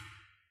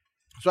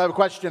So I have a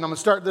question. I'm going to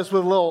start this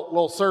with a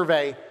little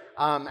survey.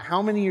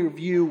 How many of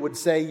you would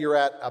say you're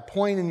at a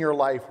point in your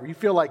life where you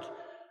feel like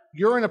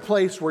you're in a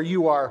place where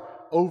you are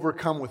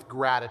overcome with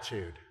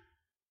gratitude?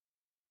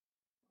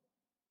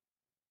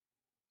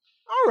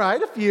 All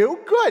right, a few.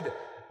 Good.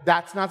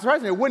 That's not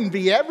surprising. It wouldn't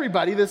be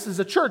everybody. This is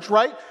a church,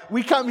 right?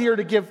 We come here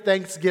to give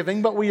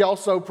thanksgiving, but we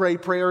also pray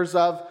prayers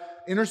of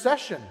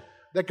intercession,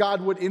 that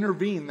God would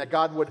intervene, that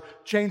God would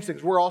change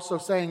things. We're also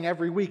saying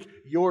every week,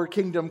 your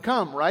kingdom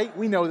come, right?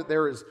 We know that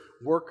there is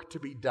work to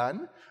be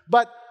done,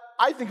 but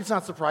I think it's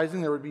not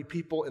surprising there would be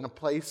people in a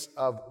place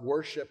of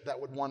worship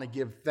that would want to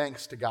give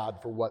thanks to God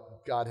for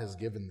what God has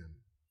given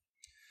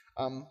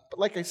them. But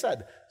like I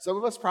said, some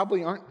of us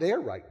probably aren't there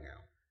right now.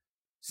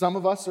 Some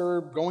of us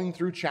are going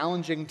through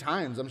challenging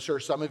times. I'm sure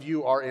some of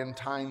you are in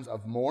times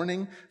of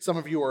mourning. Some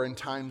of you are in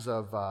times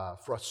of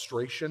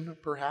frustration,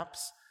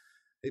 perhaps.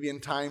 Maybe in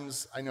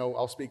times, I know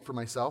I'll speak for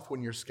myself,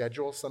 when your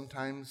schedule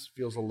sometimes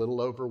feels a little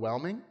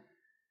overwhelming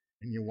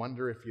and you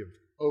wonder if you've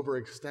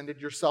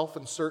overextended yourself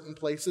in certain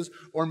places,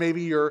 or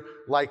maybe you're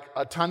like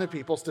a ton of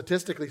people,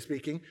 statistically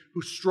speaking,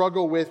 who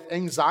struggle with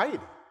anxiety,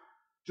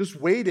 just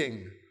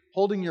waiting,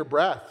 holding your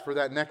breath for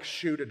that next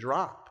shoe to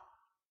drop.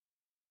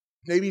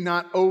 Maybe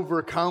not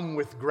overcome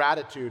with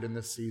gratitude in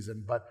this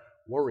season, but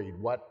worried.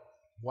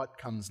 What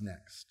comes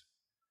next?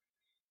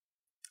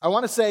 I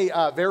want to say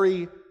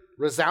very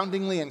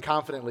resoundingly and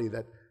confidently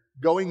that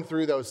going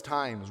through those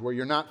times where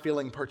you're not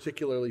feeling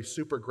particularly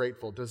super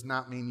grateful does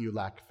not mean you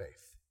lack faith.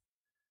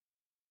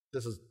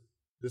 This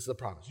is a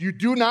promise. You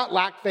do not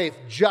lack faith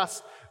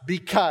just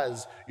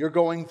because you're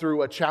going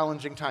through a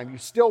challenging time. You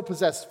still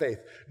possess faith.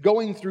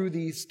 Going through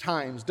these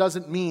times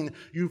doesn't mean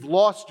you've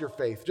lost your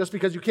faith. Just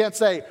because you can't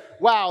say,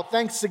 wow,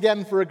 thanks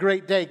again for a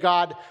great day,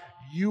 God,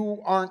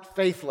 you aren't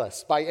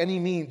faithless by any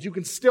means. You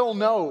can still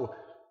know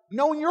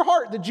in your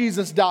heart that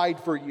Jesus died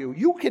for you.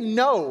 You can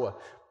know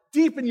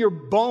deep in your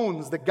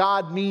bones that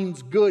God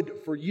means good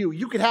for you.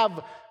 You could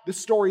have this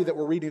story that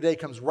we're reading today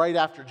comes right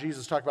after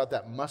Jesus talked about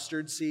that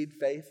mustard seed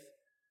faith.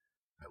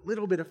 A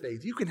little bit of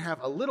faith. You can have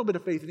a little bit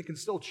of faith and it can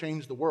still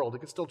change the world. It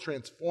can still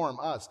transform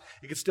us.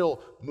 It can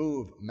still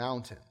move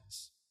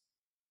mountains.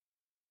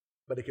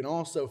 But it can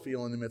also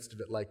feel in the midst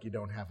of it like you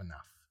don't have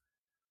enough.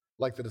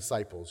 Like the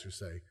disciples who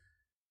say,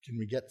 can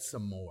we get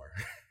some more?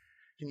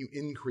 Can you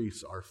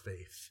increase our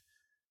faith?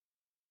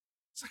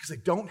 It's not because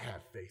they don't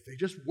have faith. They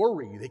just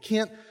worry. They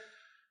can't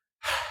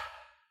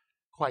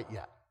quite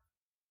yet.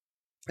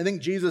 I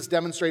think Jesus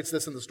demonstrates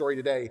this in the story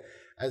today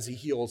as he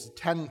heals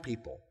 10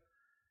 people.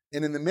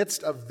 And in the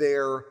midst of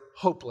their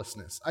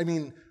hopelessness,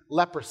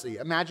 leprosy,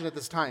 imagine at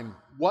this time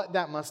what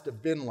that must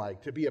have been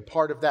like to be a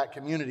part of that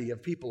community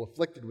of people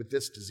afflicted with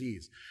this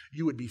disease.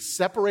 You would be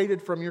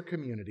separated from your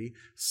community,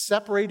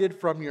 separated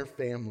from your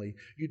family.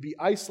 You'd be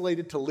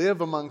isolated to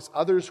live amongst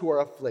others who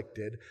are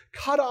afflicted,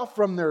 cut off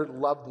from their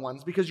loved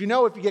ones, because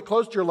if you get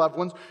close to your loved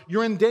ones,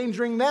 you're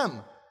endangering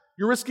them.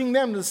 You're risking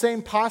them to the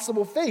same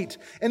possible fate.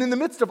 And in the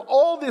midst of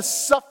all this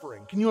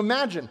suffering, can you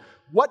imagine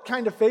what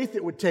kind of faith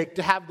it would take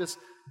to have this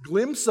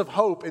glimpse of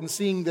hope in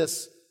seeing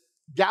this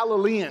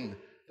Galilean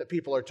that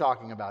people are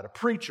talking about, a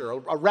preacher,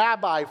 a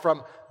rabbi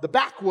from the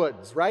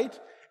backwoods, right?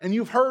 And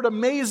you've heard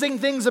amazing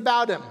things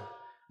about him.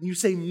 And you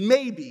say,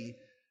 maybe,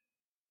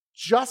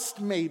 just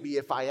maybe,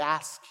 if I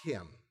ask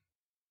him,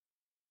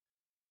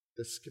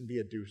 this can be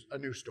a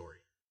new story.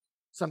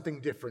 Something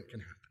different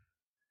can happen.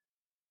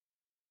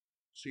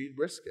 So you'd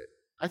risk it.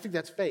 I think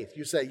that's faith.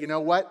 You say, you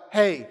know what?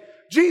 Hey,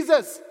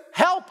 Jesus,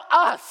 help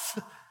us.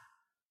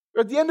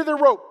 At the end of the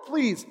rope,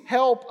 please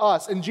help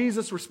us. And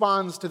Jesus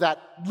responds to that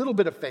little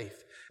bit of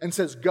faith and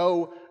says,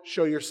 go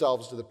show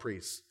yourselves to the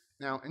priests.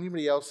 Now,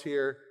 anybody else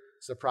here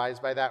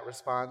surprised by that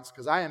response?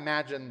 Because I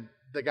imagine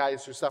the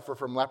guys who suffer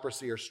from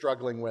leprosy are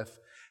struggling with,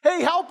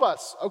 hey, help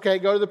us. Okay,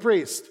 go to the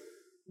priest.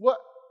 What?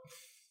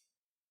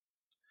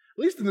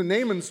 At least in the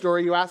Naaman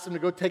story, you asked him to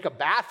go take a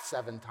bath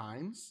 7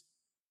 times.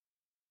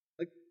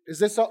 Is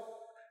this all?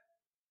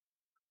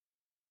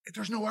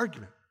 There's no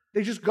argument.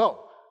 They just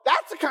go.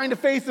 That's a kind of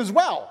faith as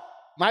well.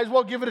 Might as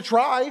well give it a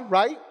try,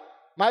 right?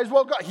 Might as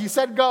well go. He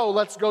said go,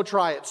 let's go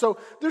try it. So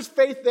there's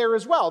faith there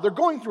as well. They're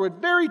going through a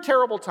very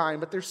terrible time,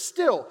 but there's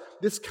still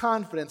this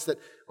confidence that,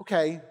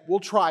 okay,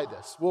 we'll try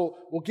this. We'll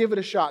give it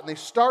a shot. And they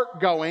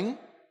start going. And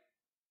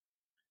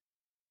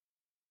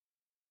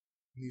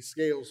these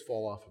scales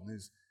fall off them.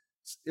 This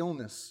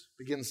illness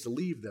begins to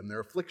leave them.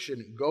 Their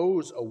affliction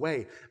goes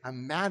away.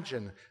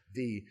 Imagine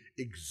the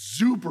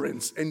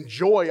exuberance and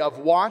joy of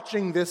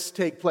watching this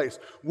take place.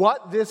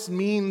 What this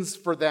means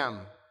for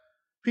them.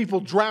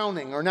 People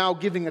drowning are now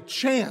giving a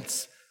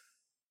chance.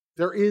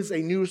 There is a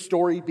new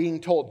story being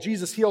told.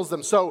 Jesus heals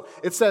them. So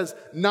it says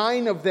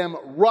 9 of them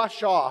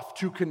rush off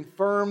to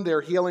confirm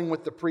their healing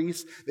with the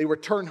priest. They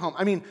return home.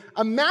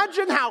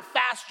 Imagine how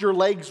fast your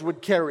legs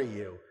would carry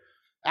you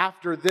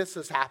after this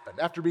has happened,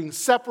 after being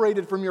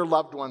separated from your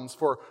loved ones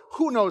for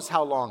who knows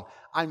how long.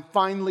 I'm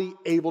finally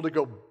able to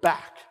go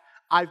back.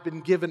 I've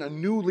been given a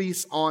new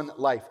lease on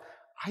life.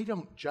 I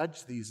don't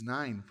judge these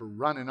 9 for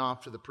running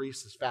off to the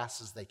priest as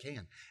fast as they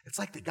can. It's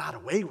like they got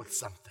away with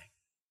something.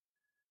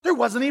 They're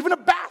wasn't even a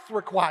bath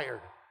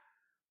required.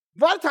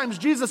 A lot of times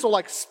Jesus will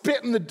like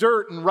spit in the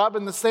dirt and rub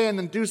in the sand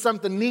and do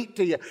something neat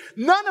to you.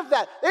 None of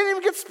that. They didn't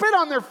even get spit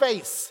on their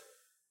face.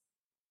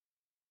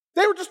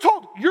 They were just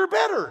told, you're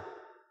better.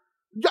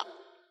 Go.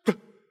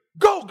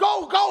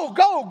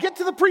 Get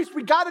to the priest.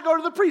 We got to go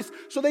to the priest.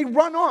 So they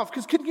run off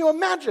because can you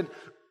imagine?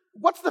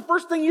 What's the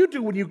first thing you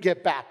do when you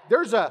get back?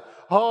 There's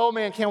oh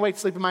man, can't wait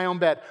to sleep in my own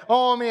bed.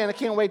 Oh man, I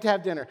can't wait to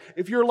have dinner.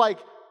 If you're like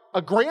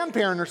a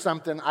grandparent or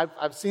something,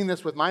 I've seen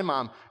this with my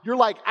mom, you're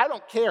like, I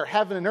don't care,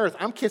 heaven and earth.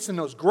 I'm kissing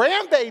those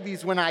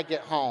grandbabies when I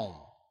get home.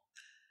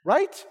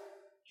 Right?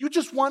 You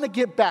just want to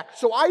get back.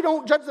 So I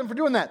don't judge them for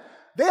doing that.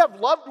 They have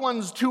loved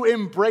ones to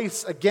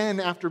embrace again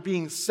after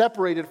being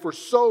separated for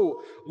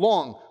so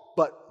long.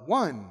 But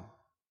one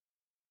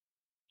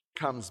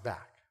comes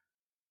back.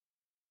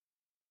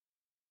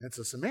 It's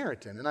a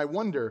Samaritan. And I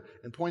wonder,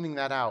 in pointing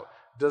that out,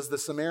 does the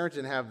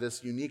Samaritan have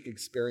this unique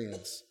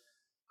experience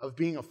of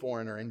being a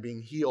foreigner and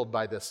being healed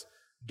by this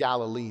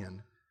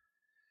Galilean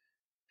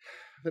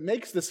that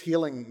makes this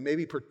healing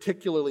maybe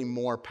particularly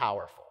more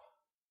powerful?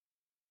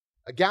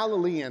 A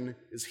Galilean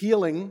is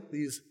healing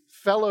these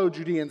fellow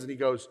Judeans, and he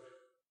goes,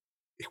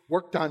 it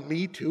worked on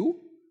me too?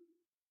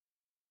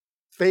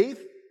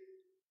 Faith?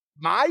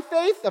 My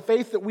faith? A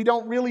faith that we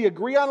don't really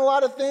agree on a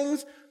lot of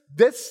things?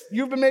 This,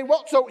 you've been made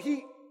well. So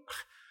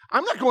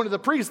I'm not going to the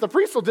priest. The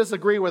priest will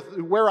disagree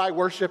with where I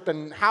worship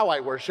and how I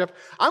worship.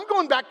 I'm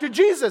going back to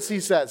Jesus, he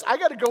says. I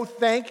got to go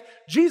thank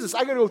Jesus.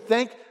 I got to go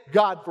thank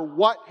God for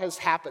what has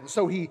happened.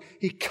 So he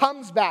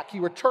comes back. He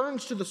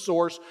returns to the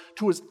source,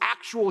 to his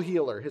actual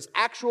healer, his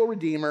actual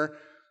redeemer,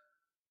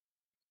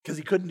 because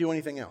he couldn't do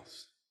anything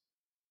else.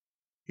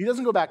 He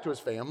doesn't go back to his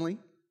family,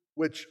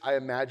 which I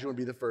imagine would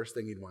be the first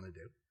thing he'd want to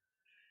do.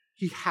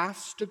 He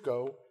has to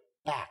go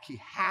back.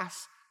 He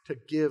has to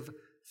give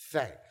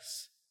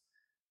thanks.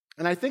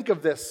 And I think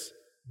of this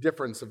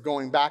difference of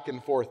going back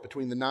and forth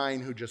between the 9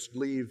 who just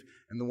leave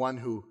and the one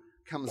who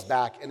comes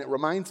back. And it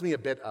reminds me a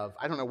bit of,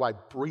 I don't know why,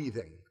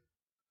 breathing.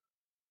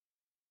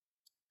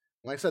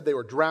 When I said they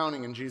were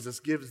drowning and Jesus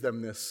gives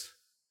them this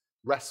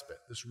respite,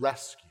 this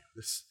rescue,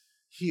 this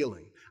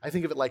healing, I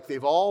think of it like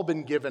they've all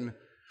been given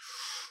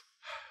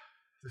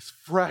this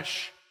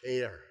fresh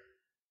air.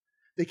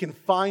 They can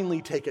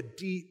finally take a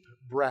deep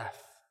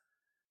breath.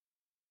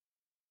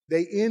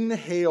 They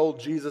inhale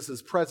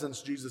Jesus'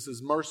 presence, Jesus'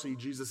 mercy,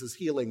 Jesus'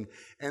 healing,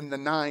 and the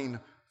 9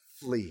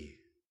 flee,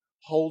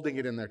 holding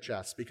it in their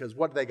chests, because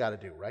what do they got to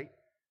do, right?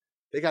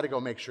 They got to go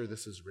make sure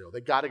this is real.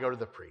 They got to go to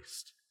the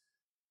priest.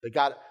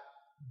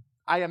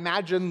 I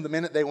imagine the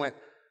minute they went,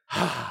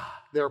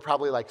 they were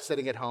probably like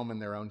sitting at home in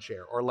their own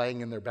chair or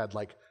laying in their bed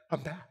like,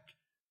 I'm back.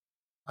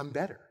 I'm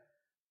better.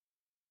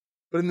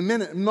 But in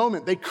the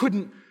moment, they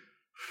couldn't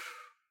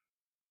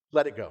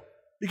let it go.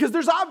 Because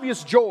there's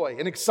obvious joy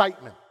and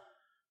excitement.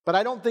 But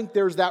I don't think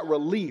there's that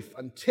relief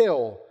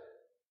until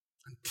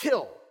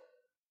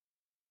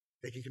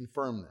they can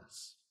confirm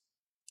this.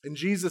 And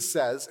Jesus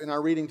says, in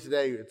our reading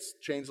today, it's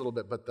changed a little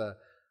bit, but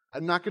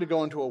I'm not going to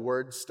go into a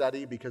word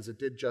study because it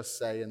did just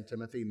say in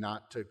Timothy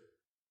not to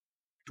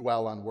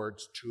dwell on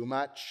words too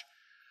much.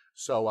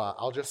 So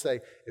I'll just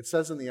say, it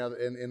says in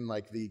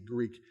the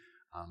Greek,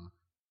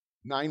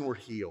 9 were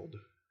healed.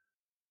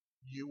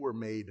 You were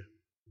made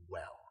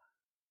well.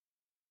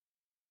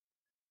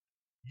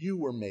 You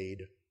were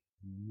made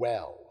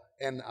well.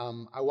 And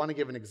I want to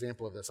give an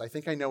example of this. I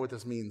think I know what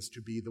this means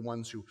to be the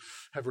ones who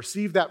have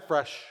received that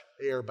fresh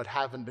air but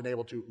haven't been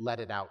able to let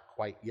it out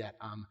quite yet.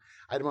 I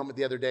had a moment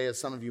the other day, as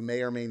some of you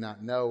may or may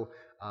not know,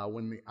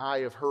 when the eye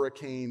of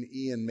Hurricane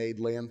Ian made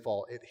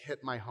landfall, it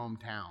hit my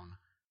hometown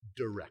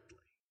directly.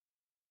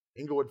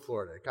 Inglewood,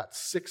 Florida. It got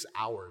 6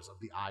 hours of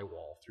the eye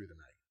wall through the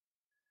night.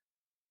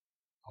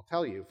 I'll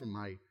tell you, from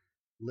my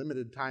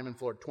limited time in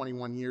Florida,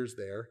 21 years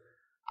there,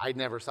 I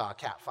never saw a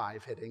Cat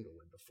 5 hit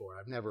Inglewood before.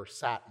 I've never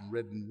sat and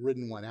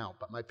ridden one out,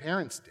 but my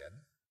parents did.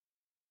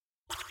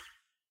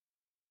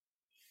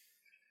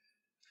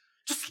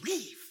 Just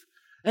leave.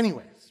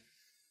 Anyways,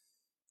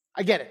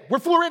 I get it. We're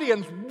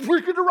Floridians. We're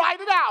going to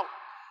ride it out.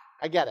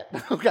 I get it.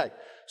 Okay.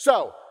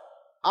 So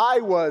I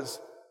was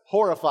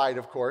horrified,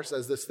 of course,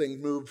 as this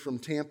thing moved from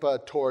Tampa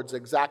towards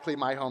exactly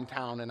my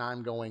hometown, and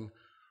I'm going,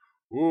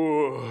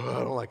 ooh, I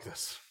don't like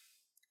this.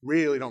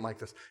 Really don't like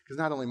this. Because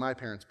not only my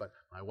parents, but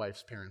my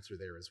wife's parents are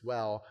there as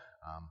well.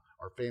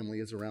 Our family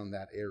is around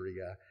that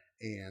area.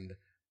 And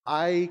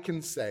I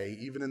can say,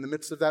 even in the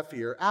midst of that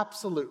fear,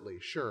 absolutely,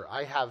 sure,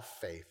 I have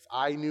faith.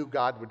 I knew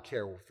God would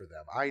care for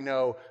them. I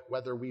know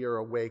whether we are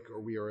awake or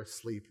we are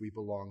asleep, we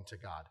belong to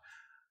God.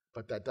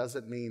 But that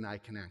doesn't mean I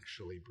can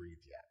actually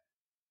breathe yet.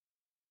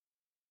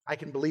 I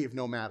can believe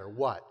no matter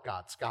what,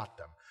 God's got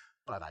them.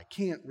 But I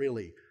can't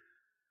really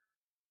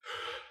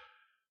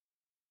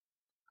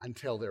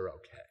until they're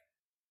okay.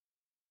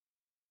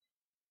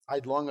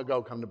 I'd long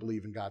ago come to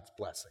believe in God's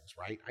blessings,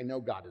 right? I know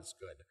God is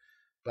good,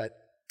 but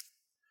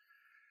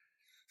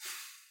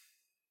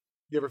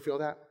you ever feel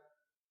that?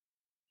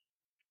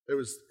 It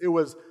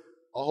was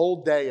a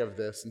whole day of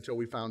this until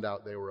we found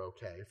out they were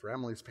okay. For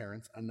Emily's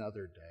parents,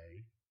 another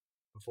day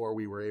before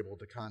we were able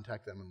to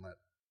contact them and let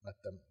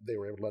They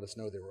were able to let us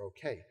know they were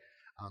okay.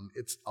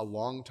 It's a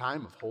long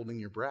time of holding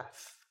your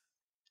breath.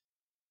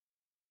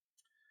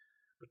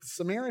 But the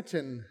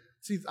Samaritan,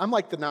 see, I'm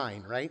like the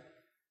 9, right?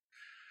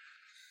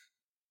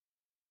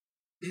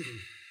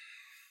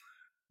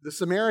 The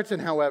Samaritan,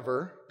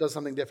 however, does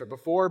something different.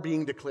 Before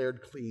being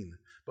declared clean,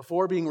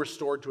 before being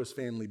restored to his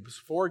family,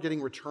 before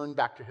getting returned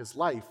back to his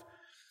life,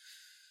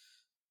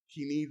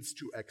 he needs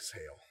to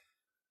exhale.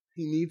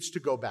 He needs to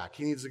go back.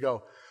 He needs to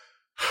go,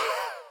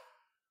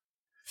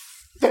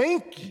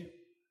 thank you.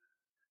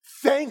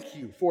 Thank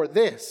you for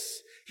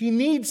this. He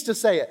needs to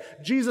say it.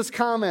 Jesus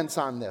comments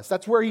on this.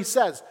 That's where he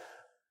says,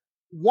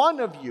 one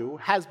of you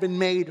has been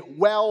made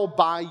well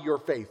by your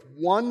faith.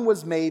 One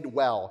was made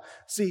well.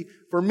 See,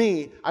 for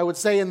me, I would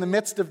say in the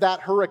midst of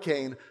that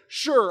hurricane,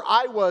 sure,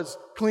 I was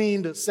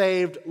cleaned,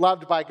 saved,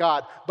 loved by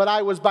God, but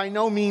I was by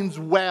no means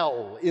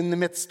well in the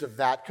midst of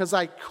that because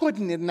I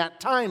couldn't in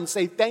that time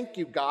say thank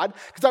you, God,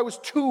 because I was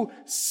too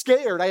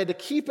scared. I had to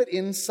keep it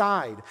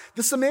inside.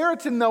 The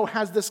Samaritan, though,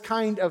 has this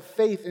kind of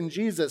faith in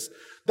Jesus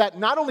that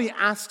not only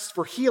asks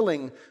for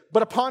healing,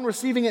 but upon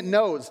receiving it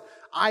knows,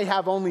 I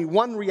have only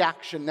one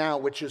reaction now,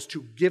 which is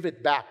to give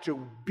it back,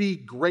 to be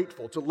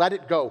grateful, to let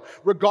it go,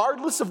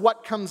 regardless of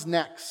what comes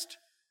next.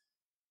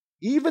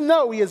 Even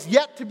though he is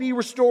yet to be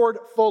restored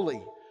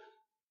fully,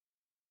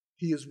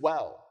 he is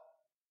well,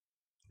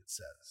 it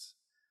says.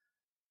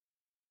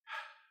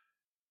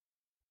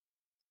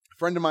 A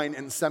friend of mine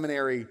in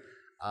seminary,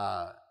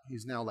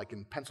 he's now like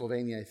in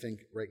Pennsylvania, I think,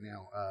 right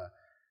now.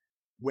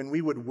 When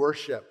we would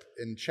worship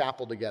in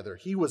chapel together,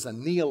 he was a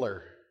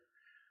kneeler.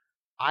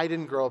 I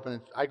grew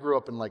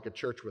up in like a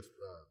church with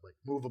like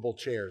movable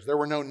chairs. There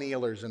were no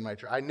kneelers in my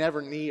church. I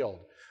never kneeled.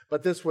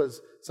 But this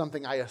was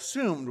something I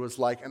assumed was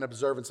like an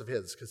observance of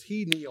his because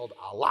he kneeled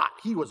a lot.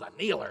 He was a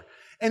kneeler.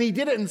 And he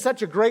did it in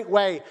such a great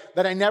way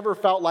that I never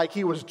felt like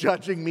he was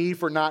judging me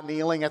for not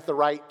kneeling at the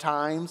right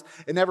times.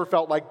 It never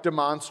felt like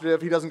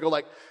demonstrative. He doesn't go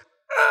like,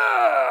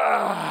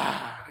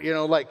 ah!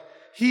 Like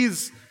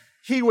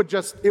he would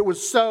just, it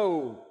was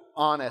so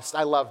honest.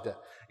 I loved it,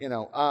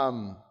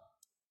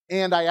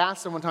 And I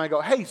asked him one time, I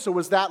go, hey, so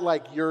was that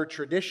like your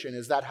tradition?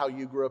 Is that how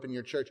you grew up in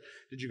your church?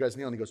 Did you guys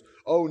kneel? And he goes,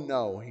 oh,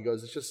 no. He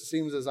goes, it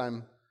seems as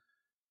the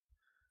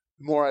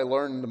more I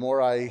learn, the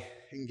more I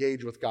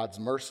engage with God's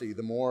mercy,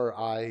 the more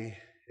I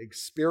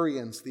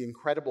experience the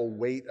incredible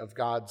weight of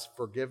God's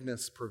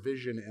forgiveness,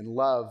 provision, and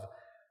love,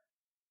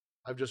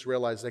 I've just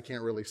realized I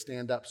can't really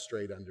stand up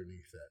straight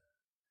underneath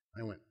it.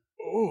 I went,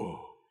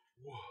 oh.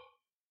 Whoa.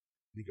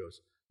 And he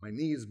goes, my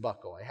knees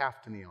buckle. I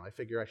have to kneel. I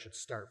figure I should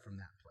start from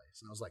that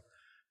place. And I was like,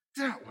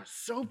 that was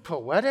so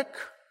poetic.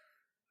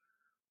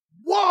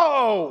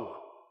 Whoa!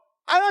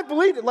 I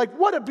believed it. Like,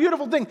 what a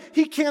beautiful thing.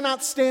 He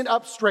cannot stand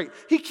up straight.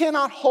 He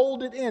cannot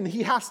hold it in.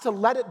 He has to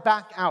let it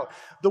back out.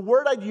 The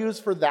word I'd use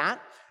for that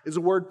is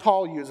a word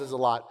Paul uses a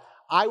lot.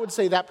 I would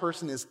say that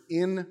person is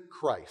in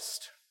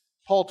Christ.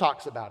 Paul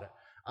talks about it.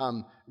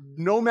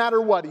 No matter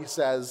what he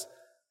says,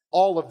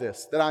 all of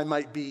this, that I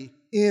might be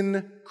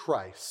in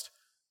Christ.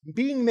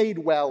 Being made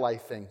well, I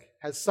think,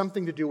 has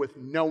something to do with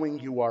knowing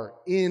you are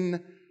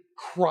in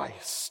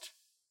Christ.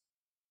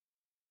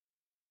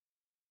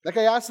 Like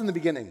I asked in the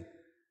beginning,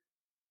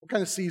 what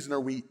kind of season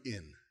are we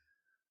in?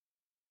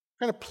 What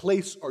kind of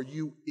place are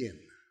you in?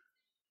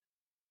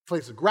 A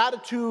place of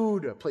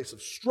gratitude, a place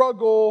of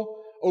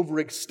struggle,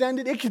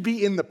 overextended. It could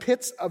be in the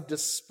pits of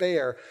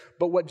despair.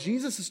 But what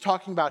Jesus is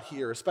talking about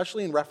here,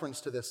 especially in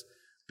reference to this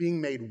being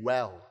made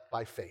well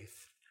by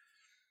faith,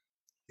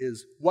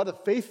 is what a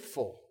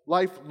faithful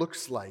life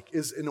looks like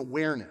is an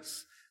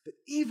awareness that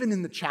even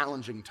in the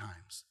challenging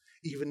times,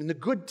 even in the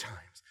good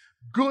times,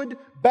 good,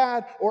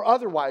 bad, or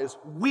otherwise,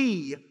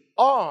 we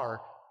are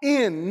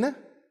in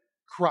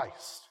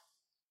Christ.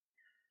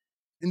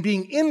 And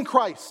being in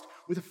Christ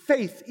with a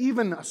faith,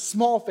 even a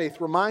small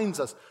faith, reminds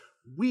us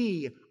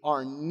we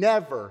are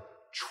never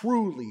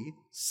truly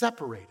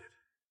separated.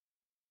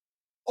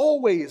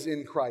 Always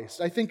in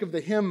Christ. I think of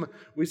the hymn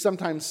we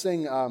sometimes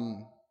sing,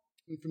 I'm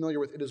familiar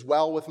with, It Is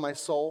Well With My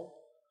Soul.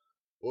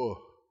 Oh,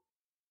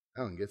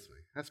 that one gets me.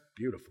 That's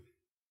beautiful.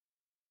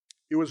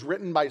 It was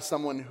written by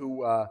someone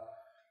who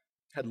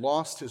had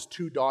lost his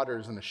 2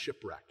 daughters in a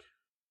shipwreck.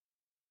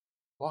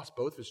 Lost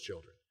both his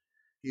children.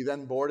 He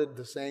then boarded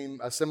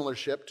a similar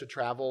ship to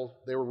travel.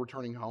 They were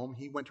returning home.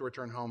 He went to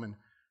return home, and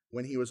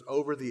when he was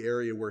over the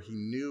area where he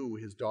knew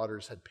his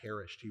daughters had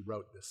perished, he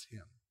wrote this hymn.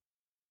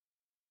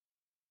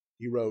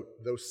 He wrote,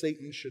 though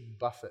Satan should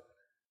buffet,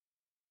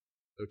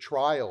 though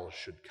trials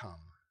should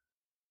come,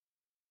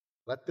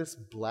 let this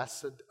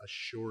blessed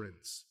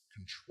assurance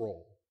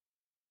control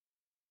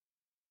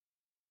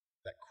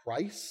that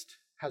Christ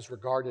has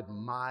regarded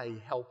my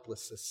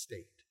helpless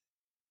estate.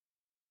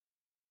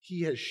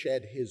 He has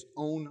shed his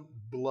own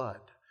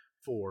blood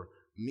for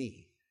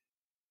me.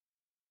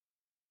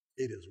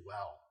 It is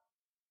well,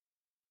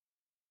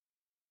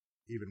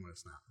 even when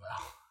it's not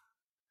well.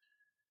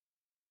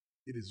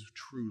 It is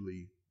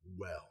truly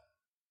well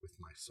with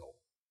my soul.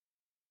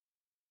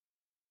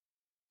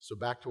 So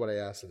back to what I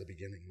asked at the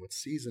beginning. What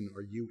season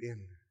are you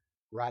in?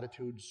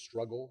 gratitude,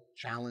 struggle,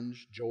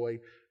 challenge, joy,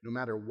 no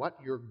matter what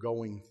you're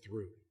going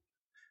through.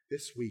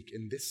 This week,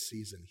 in this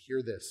season,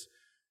 hear this.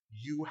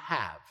 You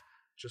have,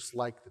 just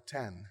like the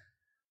 10,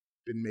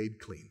 been made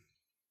clean.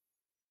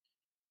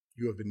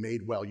 You have been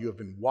made well. You have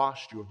been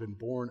washed. You have been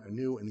born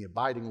anew in the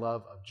abiding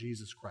love of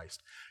Jesus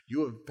Christ.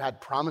 You have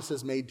had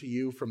promises made to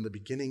you from the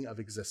beginning of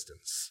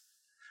existence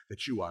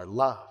that you are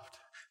loved,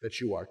 that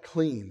you are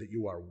clean, that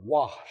you are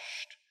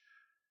washed.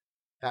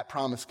 That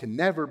promise can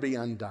never be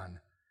undone.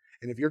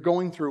 And if you're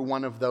going through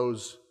one of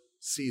those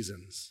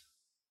seasons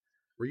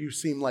where you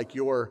seem like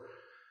you're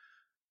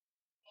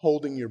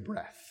holding your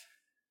breath,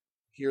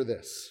 hear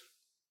this.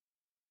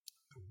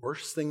 The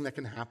worst thing that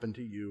can happen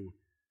to you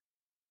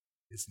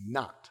is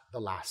not the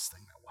last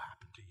thing that will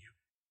happen to you.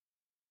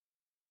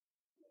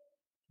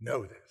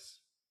 Know this,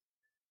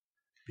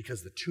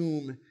 because the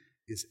tomb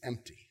is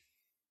empty.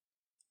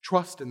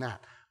 Trust in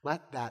that.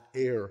 Let that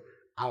air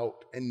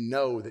out and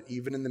know that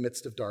even in the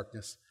midst of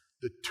darkness,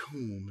 the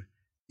tomb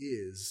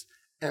is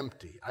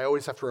empty. I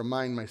always have to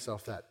remind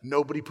myself that.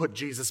 Nobody put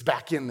Jesus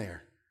back in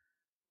there.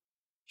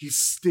 He's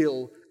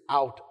still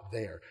out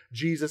there.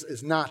 Jesus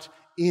is not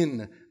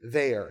in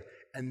there,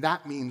 and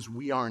that means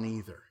we aren't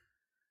either.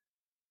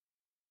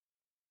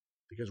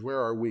 Because where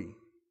are we?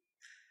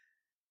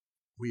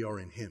 We are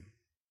in Him.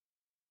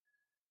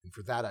 And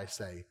for that I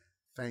say,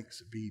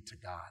 thanks be to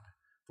God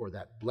for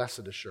that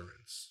blessed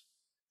assurance.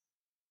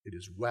 It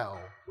is well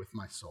with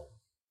my soul.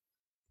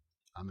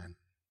 Amen.